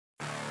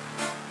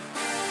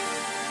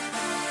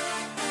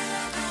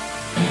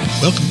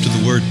Welcome to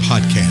the Word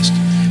Podcast.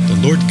 The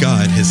Lord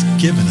God has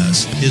given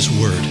us His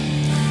Word.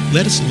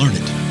 Let us learn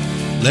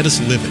it. Let us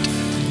live it.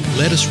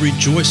 Let us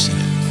rejoice in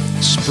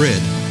it.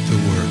 Spread the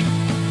Word.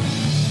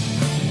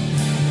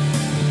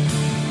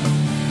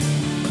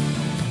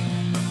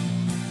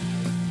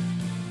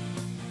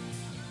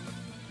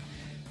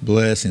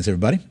 Blessings,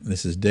 everybody.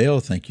 This is Dale.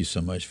 Thank you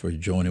so much for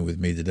joining with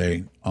me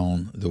today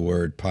on the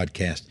Word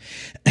Podcast.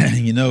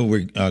 You know,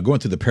 we're going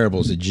through the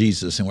parables of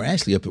Jesus, and we're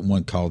actually up at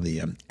one called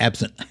the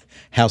absent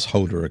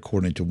householder,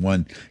 according to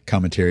one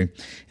commentary.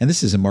 And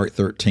this is in Mark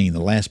 13,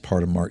 the last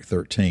part of Mark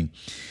 13.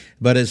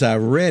 But as I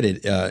read it,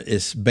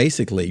 it's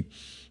basically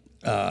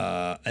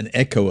an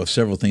echo of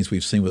several things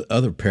we've seen with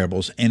other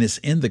parables, and it's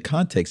in the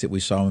context that we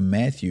saw in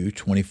Matthew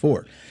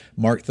 24.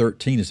 Mark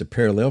 13 is a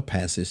parallel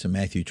passage to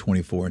Matthew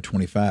 24 and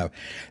 25.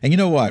 And you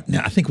know what?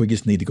 Now, I think we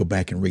just need to go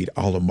back and read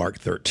all of Mark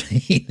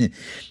 13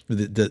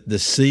 to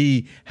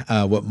see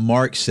what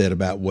Mark said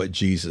about what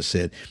Jesus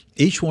said.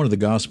 Each one of the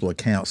gospel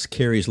accounts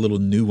carries little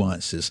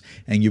nuances,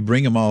 and you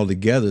bring them all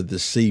together to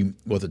see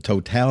what the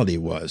totality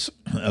was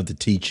of the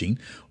teaching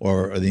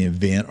or the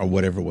event or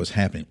whatever was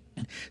happening.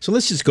 So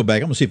let's just go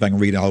back. I'm going to see if I can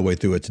read all the way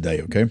through it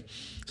today, okay?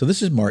 So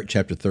this is Mark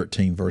chapter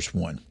 13, verse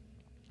 1.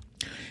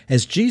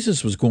 As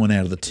Jesus was going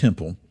out of the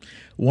temple,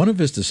 one of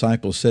his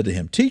disciples said to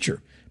him,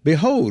 "Teacher,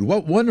 behold,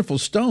 what wonderful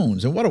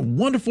stones and what a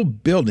wonderful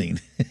building."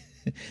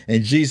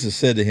 And Jesus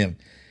said to him,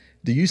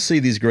 "Do you see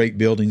these great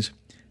buildings?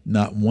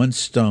 Not one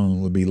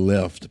stone will be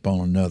left upon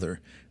another,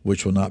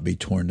 which will not be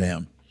torn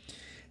down."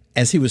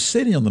 As he was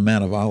sitting on the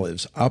Mount of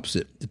Olives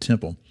opposite the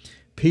temple,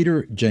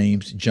 Peter,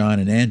 James, John,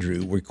 and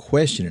Andrew were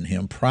questioning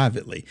him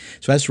privately.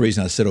 So that's the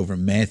reason I said over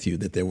in Matthew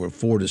that there were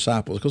 4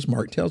 disciples, because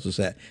Mark tells us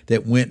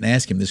that went and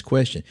asked him this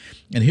question.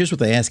 And here's what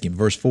they asked him,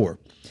 verse 4.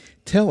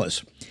 "Tell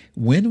us,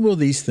 when will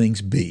these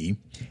things be,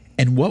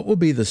 and what will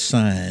be the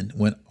sign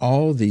when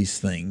all these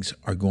things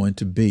are going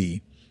to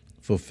be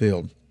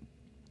fulfilled?"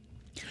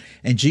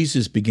 And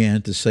Jesus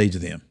began to say to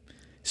them,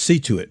 "See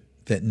to it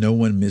that no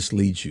one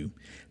misleads you.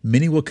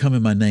 Many will come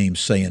in my name,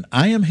 saying,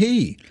 'I am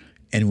he,'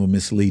 and will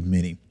mislead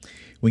many.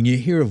 When you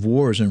hear of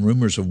wars and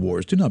rumors of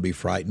wars, do not be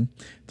frightened.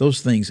 Those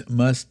things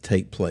must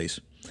take place.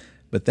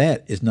 But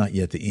that is not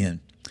yet the end.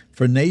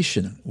 For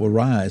nation will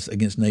rise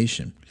against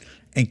nation,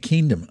 and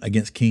kingdom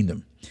against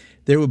kingdom.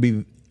 There will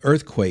be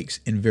earthquakes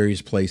in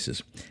various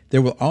places.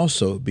 There will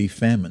also be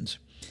famines.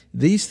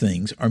 These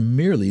things are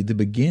merely the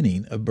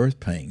beginning of birth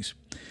pangs.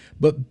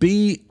 But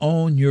be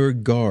on your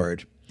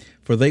guard,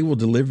 for they will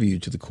deliver you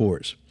to the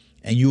courts.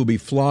 And you will be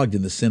flogged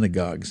in the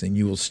synagogues, and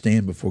you will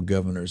stand before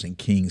governors and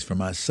kings for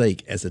my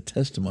sake as a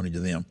testimony to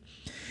them.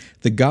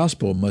 The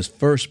gospel must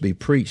first be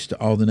preached to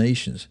all the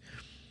nations.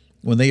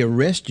 When they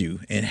arrest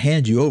you and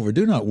hand you over,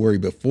 do not worry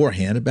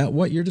beforehand about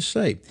what you're to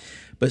say,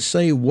 but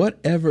say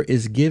whatever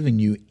is given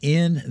you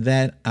in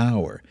that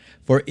hour.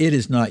 For it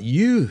is not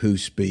you who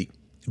speak,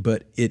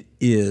 but it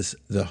is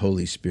the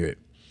Holy Spirit.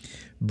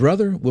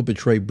 Brother will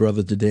betray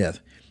brother to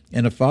death,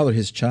 and a father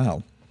his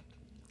child.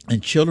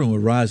 And children will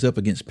rise up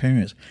against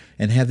parents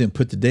and have them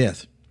put to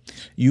death.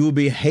 You will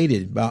be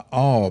hated by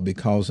all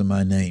because of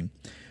my name.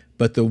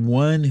 But the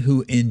one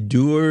who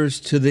endures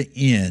to the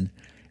end,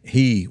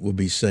 he will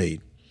be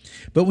saved.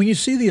 But when you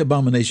see the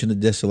abomination of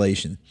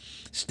desolation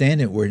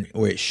standing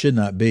where it should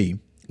not be,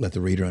 let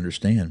the reader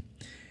understand.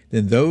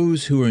 Then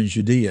those who are in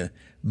Judea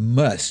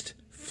must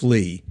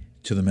flee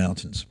to the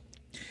mountains.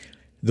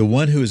 The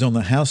one who is on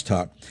the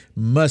housetop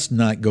must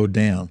not go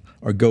down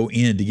or go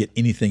in to get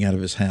anything out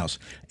of his house.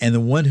 And the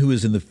one who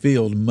is in the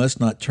field must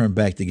not turn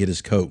back to get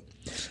his coat.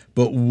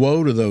 But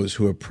woe to those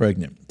who are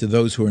pregnant, to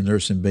those who are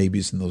nursing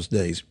babies in those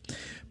days.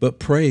 But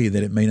pray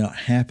that it may not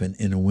happen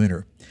in the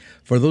winter.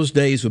 For those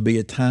days will be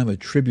a time of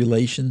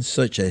tribulation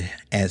such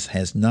as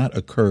has not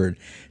occurred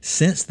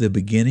since the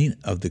beginning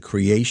of the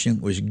creation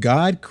which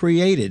God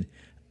created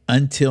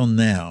until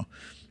now,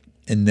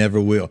 and never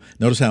will.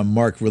 Notice how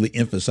Mark really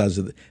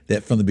emphasizes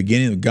that from the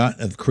beginning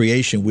of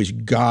creation,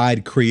 which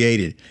God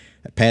created.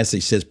 That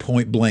passage says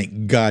point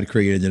blank, God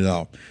created it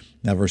all.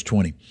 Now verse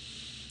 20.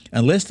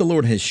 Unless the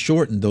Lord has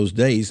shortened those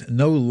days,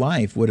 no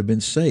life would have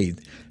been saved.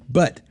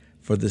 But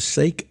for the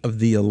sake of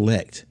the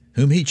elect,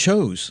 whom he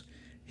chose,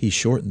 he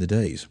shortened the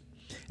days.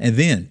 And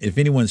then, if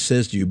anyone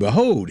says to you,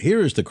 'Behold, here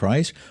is the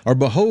Christ,' or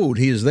 'Behold,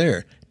 he is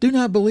there,' do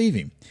not believe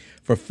him.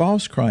 For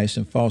false Christs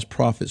and false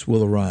prophets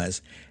will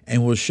arise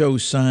and will show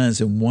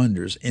signs and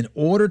wonders in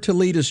order to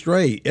lead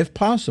astray, if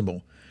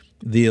possible,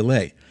 the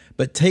elect.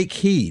 But take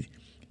heed,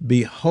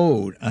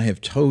 behold, I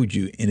have told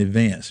you in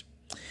advance.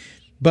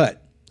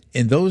 But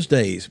in those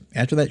days,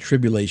 after that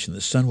tribulation,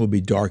 the sun will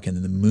be darkened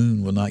and the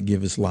moon will not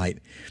give its light,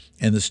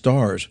 and the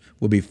stars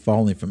will be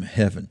falling from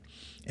heaven,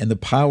 and the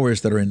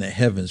powers that are in the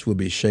heavens will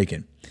be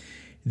shaken.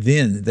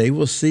 Then they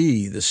will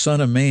see the Son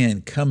of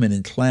Man coming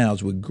in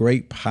clouds with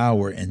great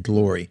power and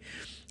glory.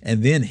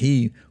 And then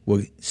he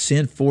will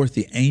send forth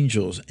the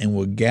angels and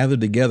will gather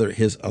together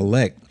his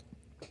elect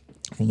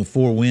from the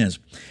 4 winds,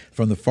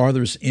 from the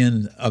farthest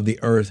end of the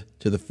earth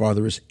to the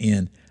farthest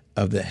end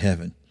of the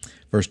heaven.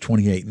 Verse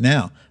 28,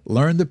 "Now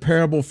learn the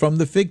parable from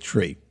the fig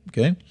tree.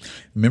 Okay?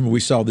 Remember, we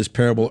saw this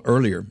parable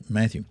earlier,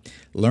 Matthew.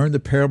 Learn the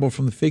parable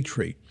from the fig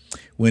tree.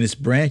 When its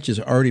branches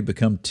already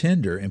become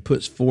tender and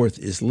puts forth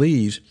its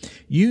leaves,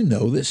 you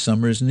know that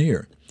summer is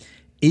near.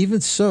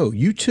 Even so,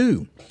 you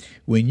too,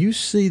 when you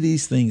see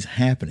these things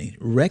happening,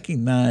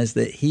 recognize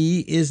that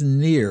he is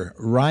near,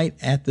 right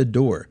at the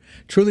door.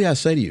 Truly I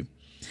say to you,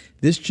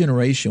 this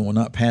generation will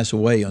not pass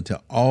away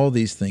until all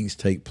these things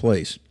take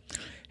place.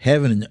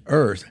 Heaven and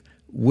earth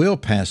will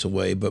pass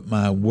away, but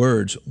my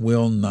words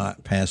will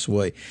not pass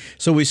away.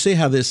 So we see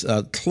how this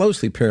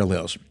closely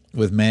parallels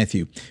with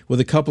Matthew,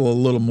 with a couple of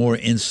little more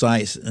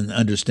insights and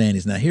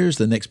understandings. Now here's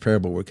the next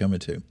parable we're coming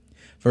to.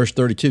 Verse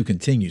 32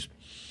 continues,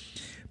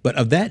 but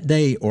of that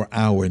day or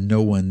hour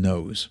no one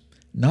knows,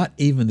 not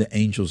even the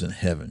angels in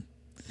heaven,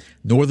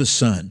 nor the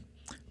Son,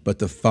 but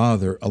the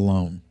Father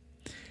alone.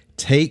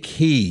 Take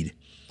heed,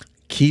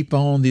 keep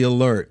on the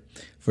alert,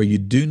 for you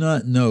do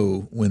not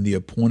know when the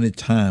appointed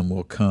time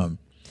will come.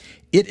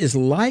 It is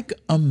like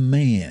a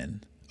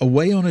man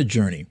away on a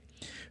journey,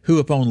 who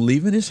upon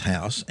leaving his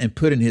house and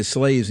putting his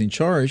slaves in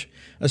charge,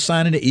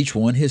 assigning to each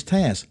one his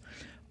task,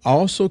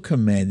 also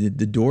commanded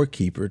the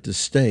doorkeeper to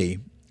stay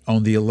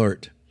on the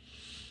alert.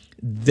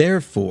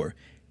 Therefore,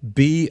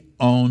 be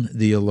on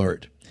the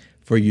alert,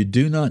 for you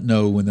do not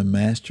know when the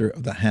master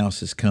of the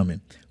house is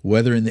coming,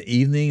 whether in the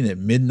evening, at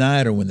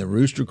midnight, or when the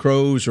rooster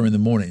crows, or in the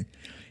morning,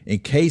 in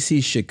case he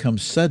should come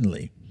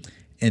suddenly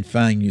and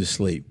find you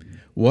asleep.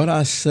 What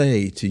I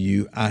say to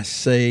you, I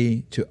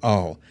say to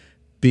all,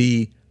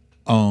 be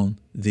on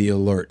the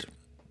alert.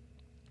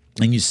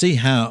 And you see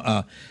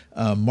how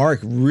Mark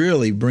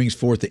really brings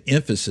forth the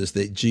emphasis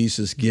that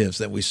Jesus gives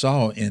that we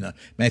saw in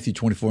Matthew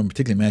 24, and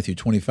particularly Matthew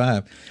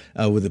 25,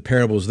 with the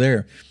parables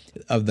there.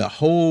 Of the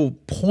whole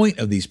point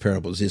of these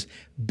parables is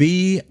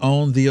be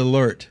on the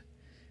alert.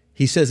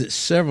 He says it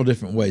several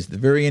different ways. At the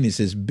very end, he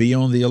says, be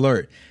on the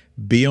alert,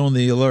 be on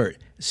the alert,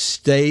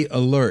 stay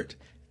alert,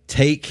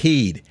 take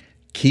heed,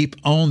 keep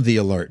on the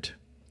alert.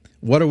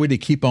 What are we to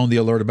keep on the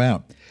alert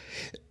about?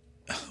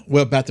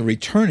 Well, about the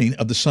returning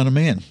of the Son of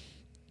Man,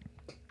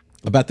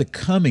 about the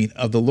coming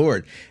of the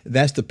Lord.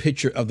 That's the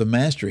picture of the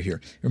Master here.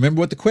 Remember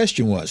what the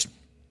question was.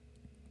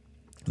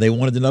 They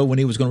wanted to know when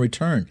he was going to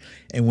return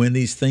and when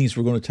these things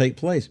were going to take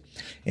place.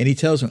 And he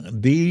tells them,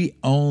 be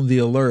on the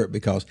alert,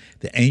 because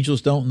the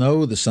angels don't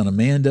know, the Son of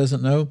Man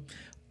doesn't know,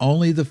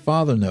 only the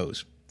Father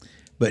knows.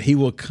 But he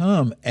will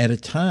come at a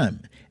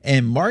time.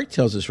 And Mark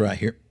tells us right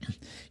here,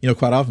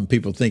 quite often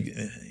people think,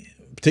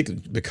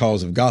 particularly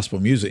because of gospel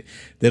music,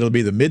 that it'll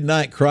be the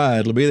midnight cry,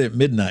 it'll be there at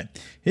midnight.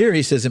 Here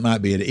he says it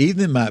might be at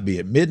evening, might be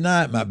at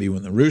midnight, might be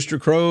when the rooster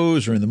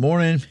crows or in the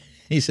morning.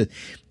 He said,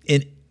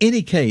 in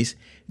any case,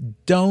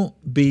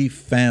 don't be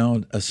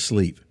found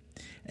asleep.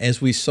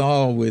 As we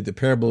saw with the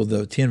parable of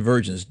the 10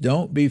 virgins,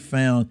 don't be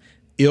found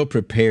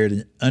ill-prepared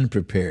and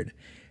unprepared.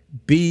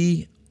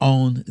 Be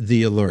on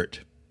the alert.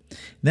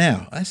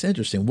 Now, that's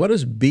interesting. What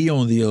does be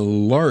on the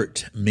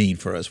alert mean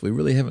for us? We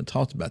really haven't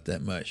talked about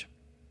that much.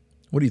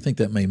 What do you think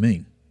that may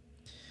mean?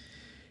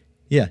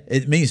 Yeah,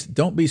 it means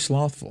don't be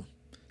slothful.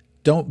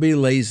 Don't be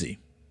lazy.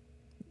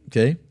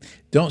 Okay?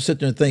 Don't sit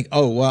there and think,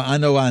 oh, well, I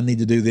know I need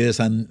to do this.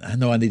 I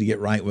know I need to get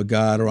right with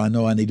God, or I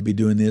know I need to be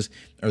doing this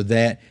or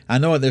that. I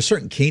know there's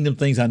certain kingdom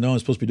things I know I'm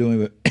supposed to be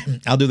doing, but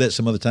I'll do that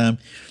some other time.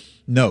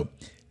 No.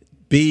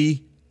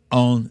 Be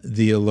on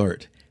the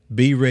alert.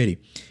 Be ready.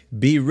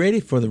 Be ready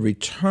for the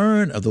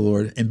return of the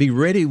Lord, and be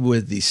ready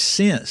with the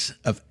sense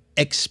of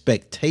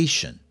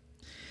expectation.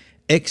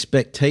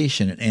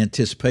 Expectation and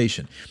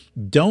anticipation.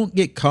 Don't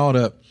get caught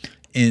up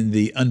in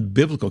the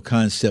unbiblical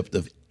concept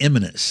of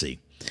imminency,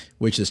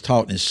 which is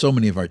taught in so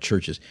many of our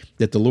churches,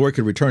 that the Lord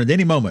could return at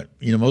any moment.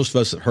 Most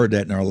of us have heard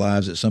that in our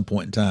lives at some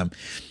point in time.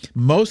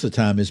 Most of the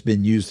time it's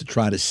been used to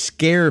try to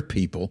scare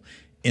people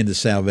into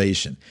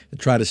salvation, to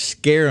try to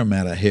scare them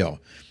out of hell,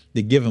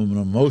 to give them an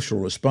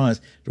emotional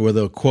response to where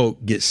they'll,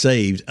 quote, get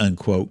saved,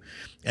 unquote.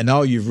 And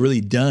all you've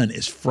really done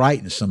is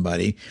frighten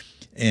somebody.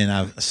 And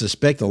I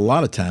suspect a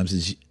lot of times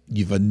is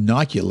you've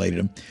inoculated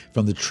them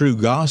from the true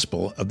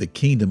gospel of the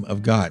kingdom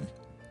of God.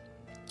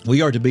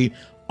 We are to be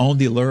on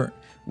the alert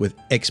with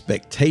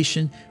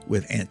expectation,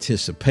 with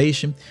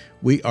anticipation.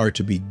 We are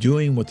to be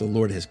doing what the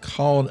Lord has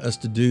called us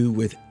to do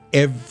with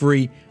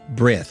every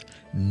breath,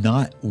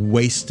 not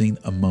wasting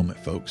a moment,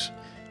 folks.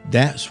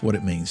 That's what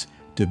it means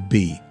to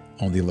be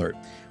on the alert.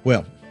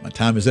 Well, my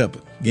time is up.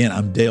 Again,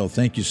 I'm Dale.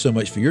 Thank you so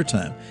much for your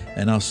time,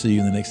 and I'll see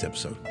you in the next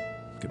episode.